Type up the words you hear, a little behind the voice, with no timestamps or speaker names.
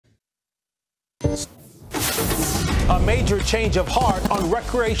major change of heart on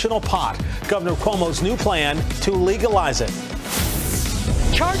recreational pot. Governor Cuomo's new plan to legalize it.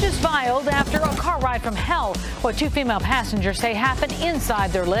 Charges filed after a car ride from hell. What two female passengers say happened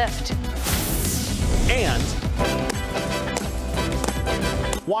inside their Lyft. And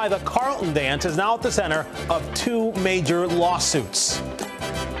why the Carlton dance is now at the center of two major lawsuits.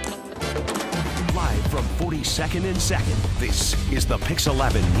 Live from 42nd and 2nd, this is the PIX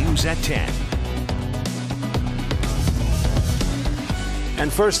 11 News at 10.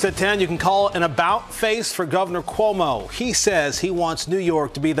 And first at 10, you can call it an about face for Governor Cuomo. He says he wants New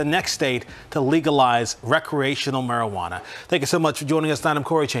York to be the next state to legalize recreational marijuana. Thank you so much for joining us tonight. I'm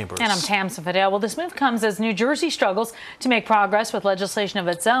Corey Chambers. And I'm Tamsa Fidel. Well, this move comes as New Jersey struggles to make progress with legislation of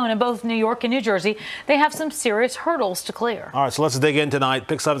its own. In both New York and New Jersey, they have some serious hurdles to clear. All right, so let's dig in tonight.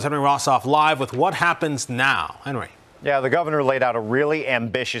 PIX 11's Henry Rossoff live with what happens now. Henry. Yeah, the governor laid out a really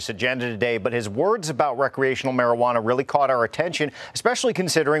ambitious agenda today, but his words about recreational marijuana really caught our attention, especially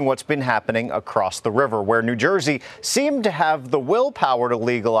considering what's been happening across the river, where New Jersey seemed to have the willpower to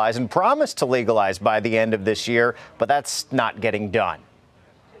legalize and promised to legalize by the end of this year, but that's not getting done.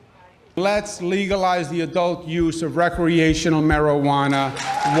 Let's legalize the adult use of recreational marijuana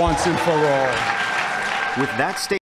once and for all. With that statement,